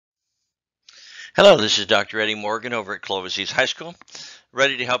Hello, this is Dr. Eddie Morgan over at Clovis East High School,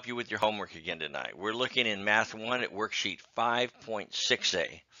 ready to help you with your homework again tonight. We're looking in Math 1 at worksheet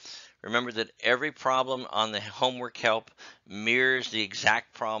 5.6a. Remember that every problem on the homework help mirrors the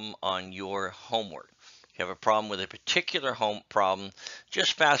exact problem on your homework. If you have a problem with a particular home problem,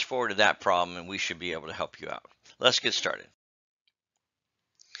 just fast forward to that problem and we should be able to help you out. Let's get started.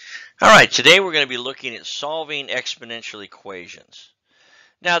 All right, today we're going to be looking at solving exponential equations.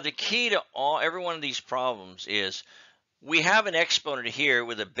 Now, the key to every one of these problems is we have an exponent here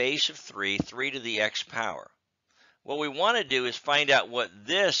with a base of 3 to the x power. What we want to do is find out what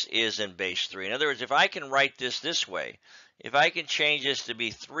this is in base 3. In other words, if I can write this way, if I can change this to be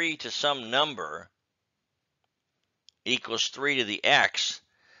 3 to some number equals 3 to the x,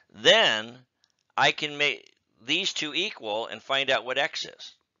 then I can make these two equal and find out what x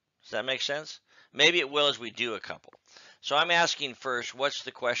is. Does that make sense? Maybe it will as we do a couple. So I'm asking first, what's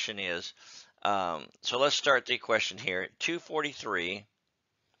the question is. So let's start the question here. 243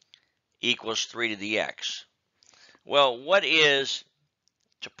 equals 3 to the x. Well, what is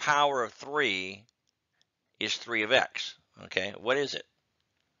to power of 3 is 3 of x? Okay, what is it?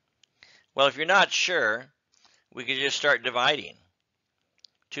 Well, if you're not sure, we could just start dividing.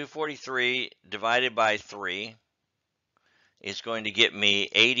 243 divided by 3 is going to get me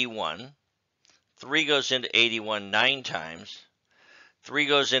 81. 3 goes into 81 9 times. 3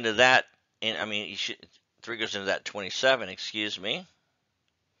 goes into that, and 3 goes into that 27, excuse me.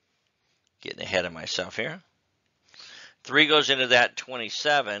 Getting ahead of myself here. 3 goes into that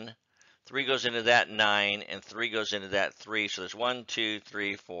 27, 3 goes into that 9, and 3 goes into that 3. So there's 1, 2,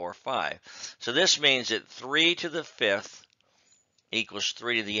 3, 4, 5. So this means that 3 to the 5th equals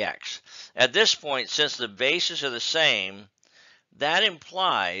 3 to the x. At this point, since the bases are the same, that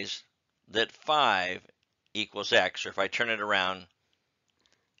implies that 5 equals x, or if I turn it around,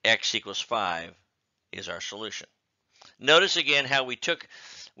 x equals 5 is our solution. Notice again how we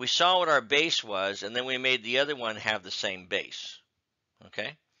saw what our base was, and then we made the other one have the same base.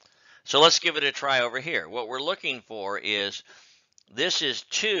 Okay? So let's give it a try over here. What we're looking for is, this is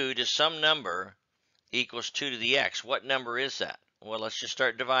 2 to some number equals 2 to the x. What number is that? Well, let's just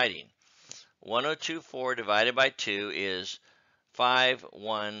start dividing. 1024 divided by 2 is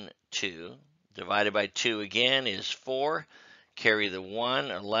 512. Divided by 2 again is 4. Carry the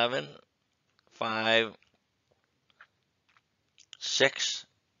 1, 11, 5, 6.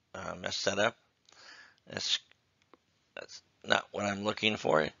 Messed that up. That's not what I'm looking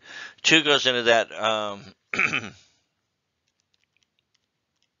for. 2 goes into that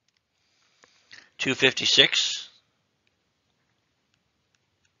 256.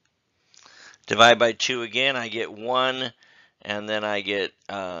 Divide by 2 again, I get 1, and then I get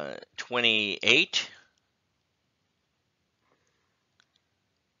 28.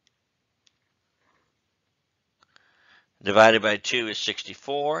 Divided by 2 is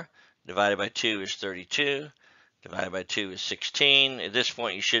 64. Divided by 2 is 32. Divided by 2 is 16. At this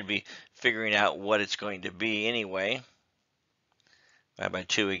point, you should be figuring out what it's going to be anyway. Divided by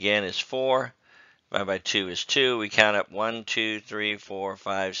 2 again is 4. Divided by 2 is 2. We count up 1, 2, 3, 4,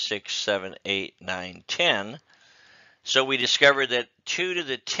 5, 6, 7, 8, 9, 10. So we discovered that 2 to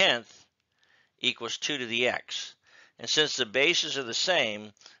the 10th equals 2 to the x. And since the bases are the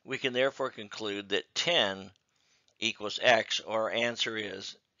same, we can therefore conclude that 10 equals x, or our answer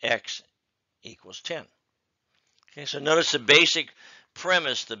is x equals 10. Okay, so notice the basic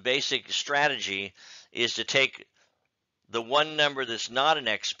premise, the basic strategy is to take the one number that's not an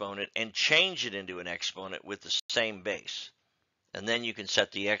exponent and change it into an exponent with the same base. And then you can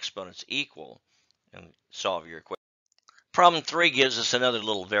set the exponents equal and solve your equation. Problem 3 gives us another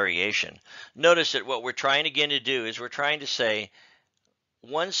little variation. Notice that what we're trying again to do is we're trying to say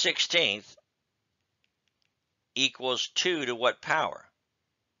 1/16 equals 2 to what power?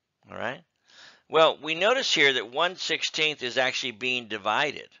 All right. Well, we notice here that 1/16 is actually being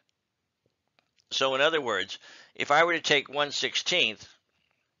divided. So in other words, if I were to take 1/16,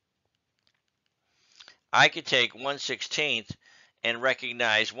 I could take 1/16 and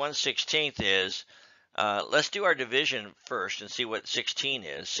recognize 1/16 is, let's do our division first and see what 16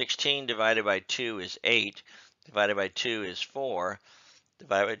 is. 16 divided by 2 is 8. Divided by 2 is 4.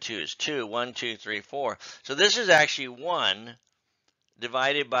 Divided by 2 is 2. 1, 2, 3, 4. So this is actually 1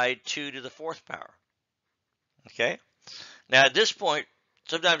 divided by 2 to the 4th power. Okay? Now at this point,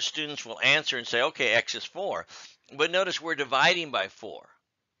 sometimes students will answer and say, okay, x is 4. But notice we're dividing by 4.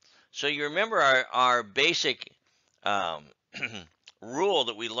 So you remember our basic rule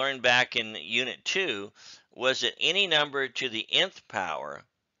that we learned back in Unit 2 was that any number to the nth power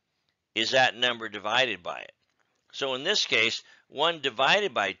is that number divided by it. So in this case, 1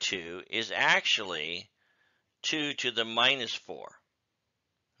 divided by 2 is actually 2 to the minus 4.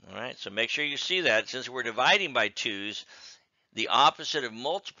 All right, so make sure you see that. Since we're dividing by 2's, the opposite of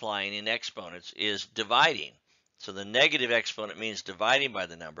multiplying in exponents is dividing. So the negative exponent means dividing by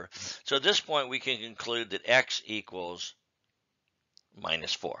the number. So at this point, we can conclude that x equals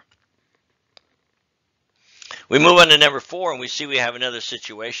minus 4. We move on to number 4, and we see we have another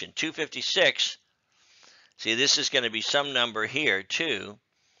situation. 256. See, this is going to be some number here, 2.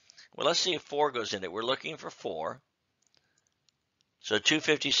 Well, let's see if 4 goes in it. We're looking for 4. So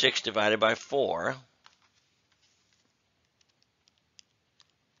 256 divided by 4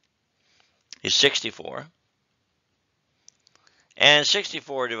 is 64. And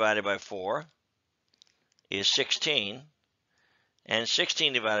 64 divided by 4 is 16. And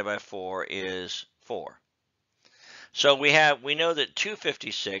 16 divided by 4 is 4. So we know that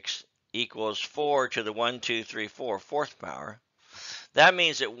 256 equals 4 to the 1, 2, 3, 4, fourth power. That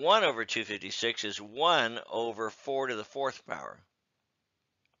means that 1 over 256 is 1 over 4 to the fourth power.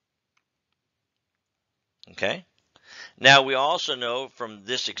 Okay? Now we also know from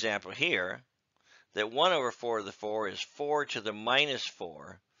this example here that 1 over 4 to the 4 is 4 to the minus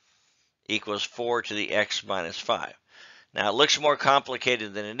 4 equals 4 to the x minus 5. Now it looks more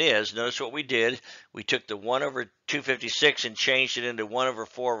complicated than it is. Notice what we did. We took the 1 over 256 and changed it into 1 over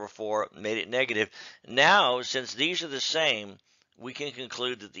 4 over 4, made it negative. Now, since these are the same, we can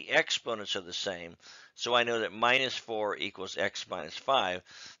conclude that the exponents are the same. So I know that minus 4 equals x minus 5.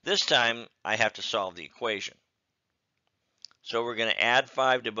 This time, I have to solve the equation. So we're going to add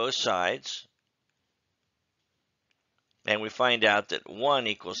 5 to both sides. And we find out that 1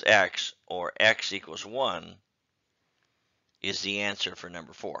 equals x, or x equals 1, is the answer for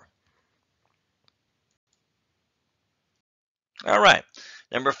number 4. All right,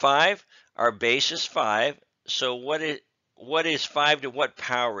 number 5, our base is 5. So what is 5 to what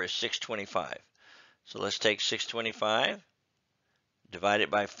power is 625? So let's take 625, divide it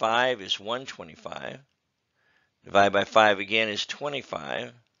by 5 is 125, divide by 5 again is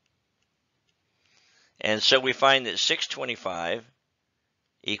 25. And so we find that 625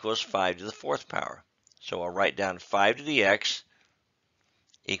 equals 5 to the fourth power. So I'll write down 5 to the x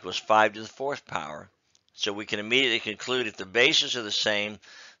equals 5 to the fourth power. So we can immediately conclude if the bases are the same,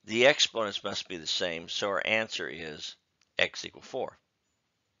 the exponents must be the same. So our answer is x equals 4.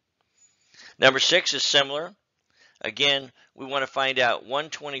 Number 6 is similar. Again, we want to find out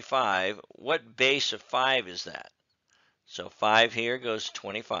 125. What base of 5 is that? So 5 here goes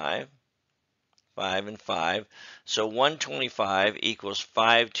 25. 5 and 5. So 125 equals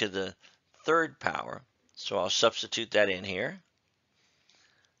 5 to the third power. So I'll substitute that in here.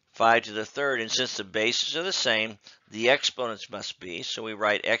 5 to the third, and since the bases are the same, the exponents must be. So we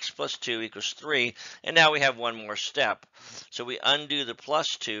write x plus 2 equals 3, and now we have one more step. So we undo the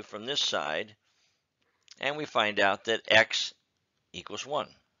plus 2 from this side, and we find out that x equals 1.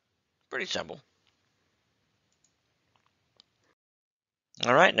 Pretty simple.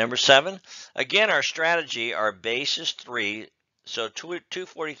 All right, number 7. Again, our strategy, our base is 3. So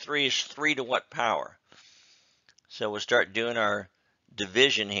 243 is 3 to what power? So we'll start doing our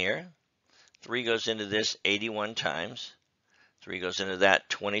division here. 3 goes into this 81 times. 3 goes into that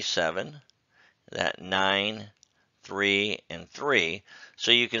 27. That 9, 3, and 3.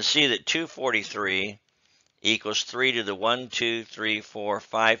 So you can see that 243 equals 3 to the 1, 2, 3, 4,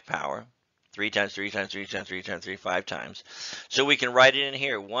 5 power. 3 times 3 times 3 times 3 times 3, 5 times. So we can write it in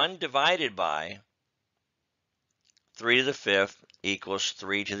here. 1 divided by 3 to the 5th equals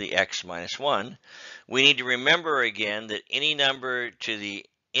 3 to the x minus 1. We need to remember again that any number to the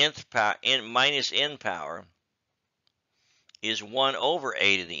nth power, minus n power, is 1 over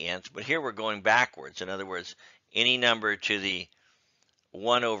a to the nth. But here we're going backwards. In other words, any number to the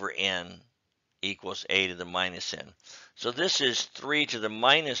 1 over n equals a to the minus n. So this is 3 to the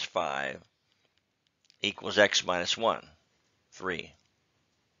minus 5 equals x minus 1, 3.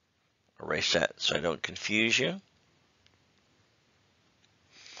 Erase that so I don't confuse you.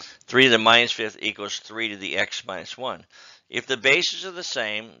 3 to the minus 5th equals 3 to the x minus 1. If the bases are the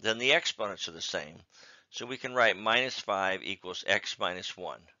same, then the exponents are the same. So we can write minus 5 equals x minus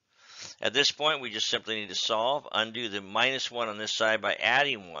 1. At this point, we just simply need to solve, undo the minus 1 on this side by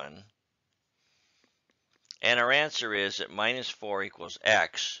adding 1. And our answer is that minus 4 equals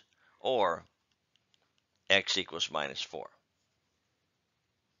x, or x equals minus 4.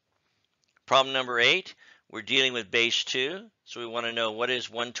 Problem number 8, we're dealing with base 2. So we want to know what is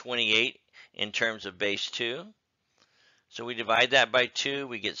 128 in terms of base 2. So we divide that by 2,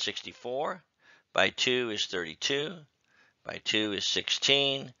 we get 64. By 2 is 32. By 2 is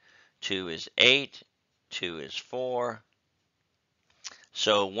 16. 2 is 8. 2 is 4.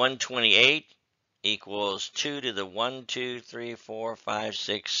 So 128 equals 2 to the 1, 2, 3, 4, 5,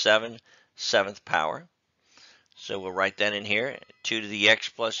 6, 7, seventh power. So we'll write that in here. 2 to the x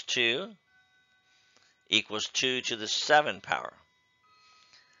plus 2 equals 2 to the 7 power.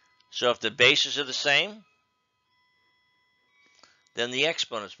 So if the bases are the same, then the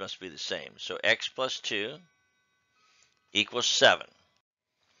exponents must be the same. So x plus 2 equals 7.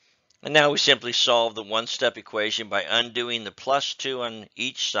 And now we simply solve the one-step equation by undoing the plus 2 on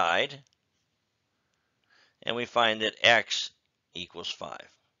each side. And we find that x equals 5.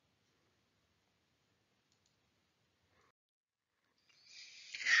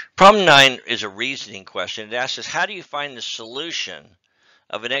 Problem 9 is a reasoning question. It asks us, how do you find the solution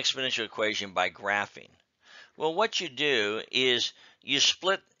of an exponential equation by graphing? Well, what you do is you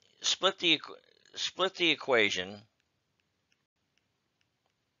split the equation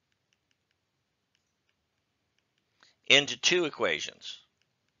into two equations,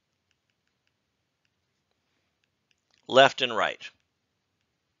 left and right.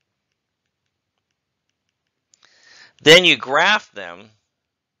 Then you graph them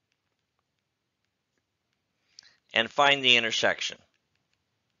and find the intersection.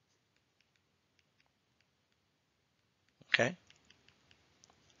 Okay.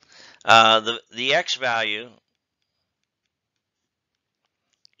 The x value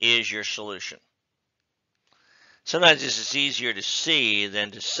is your solution. Sometimes this is easier to see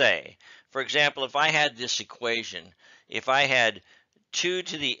than to say. For example, if I had this equation, if I had 2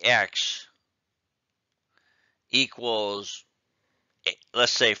 to the x equals,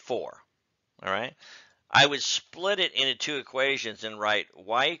 let's say 4, all right? I would split it into two equations and write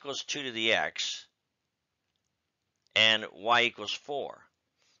y equals 2 to the x and y equals 4.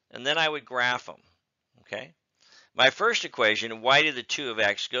 And then I would graph them, okay? My first equation, y to the 2 of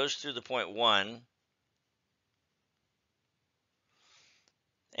x, goes through the point 1,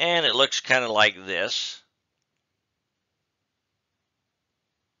 and it looks kind of like this.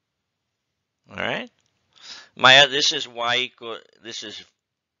 All right. This is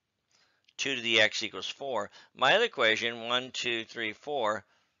 2 to the x equals 4. My other equation, 1, 2, 3, 4,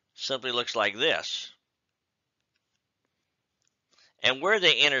 simply looks like this. And where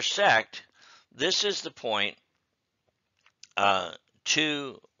they intersect, this is the point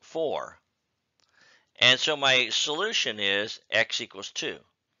 2, 4. And so my solution is x equals 2.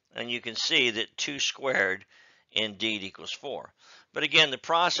 And you can see that 2 squared indeed equals 4. But again, the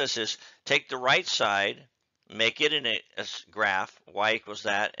process is take the right side, make it in a graph, y equals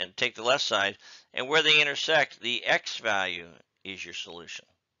that, and take the left side, and where they intersect, the x value is your solution.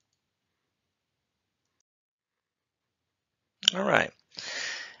 All right.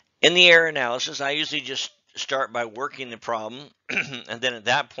 In the error analysis, I usually just start by working the problem, and then at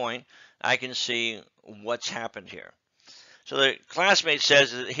that point, I can see what's happened here. So the classmate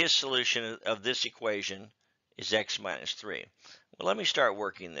says that his solution of this equation is x minus 3. Well, let me start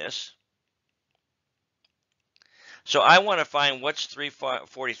working this. So I want to find what's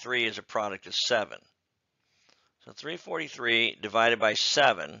 343 as a product of 7. So 343 divided by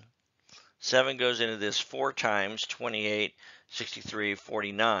 7. 7 goes into this 4 times, 28, 63,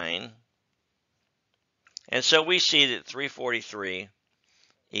 49. And so we see that 343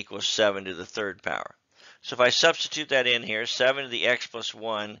 equals 7 to the third power. So if I substitute that in here, 7 to the x plus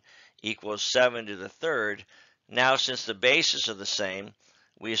 1 equals 7 to the third. Now, since the bases are the same,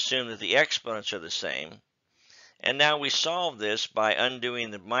 we assume that the exponents are the same. And now we solve this by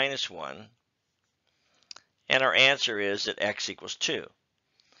undoing the minus 1. And our answer is that x equals 2.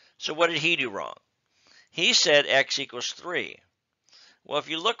 So what did he do wrong? He said x equals 3. Well, if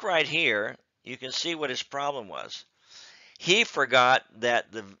you look right here, you can see what his problem was. He forgot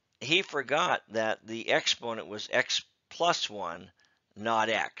that the exponent was x plus 1, not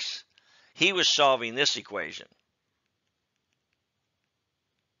x. He was solving this equation.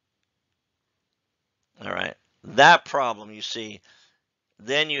 All right. That problem, you see,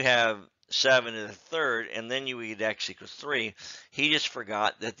 then you have 7 to the third, and then you get x equals 3. He just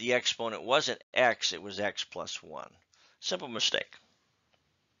forgot that the exponent wasn't x, it was x plus 1. Simple mistake.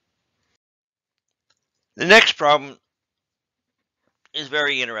 The next problem is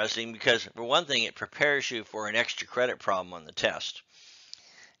very interesting because, for one thing, it prepares you for an extra credit problem on the test.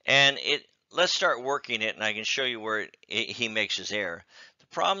 And let's start working it, and I can show you where he makes his error. The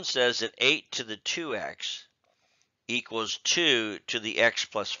problem says that 8 to the 2x equals 2 to the x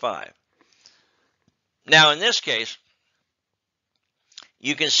plus 5. Now, in this case,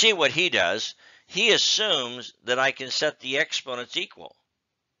 you can see what he does. He assumes that I can set the exponents equal.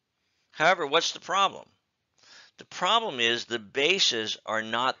 However, what's the problem? The problem is the bases are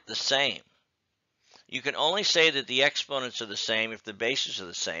not the same. You can only say that the exponents are the same if the bases are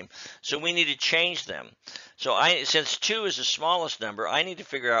the same. So we need to change them. So since 2 is the smallest number, I need to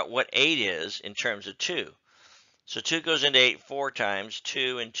figure out what 8 is in terms of 2. So 2 goes into 8 4 times,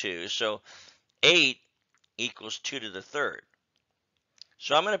 2 and 2. So 8 equals 2 to the third.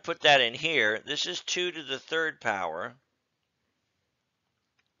 So I'm going to put that in here. This is 2 to the third power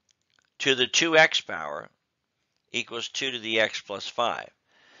to the 2x power equals 2 to the x plus 5.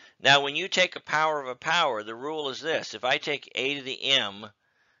 Now, when you take a power of a power, the rule is this. If I take a to the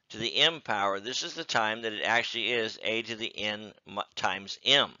m power, this is the time that it actually is a to the n times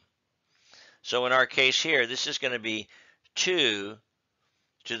m. So in our case here, this is going to be 2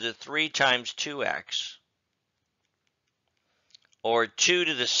 to the 3 times 2x, or 2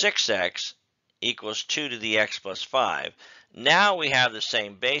 to the 6x equals 2 to the x plus 5. Now we have the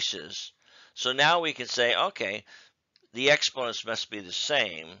same bases. So now we can say, okay, the exponents must be the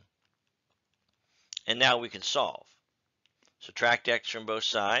same. And now we can solve. Subtract x from both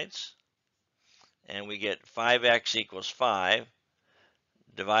sides. And we get 5x equals 5.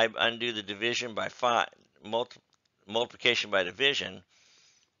 Undo the division by 5, multiplication by division.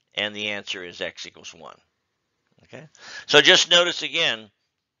 And the answer is x equals 1. Okay. So just notice again,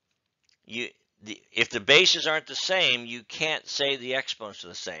 if the bases aren't the same, you can't say the exponents are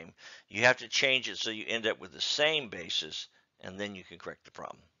the same. You have to change it so you end up with the same bases, and then you can correct the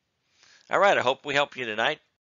problem. All right, I hope we helped you tonight.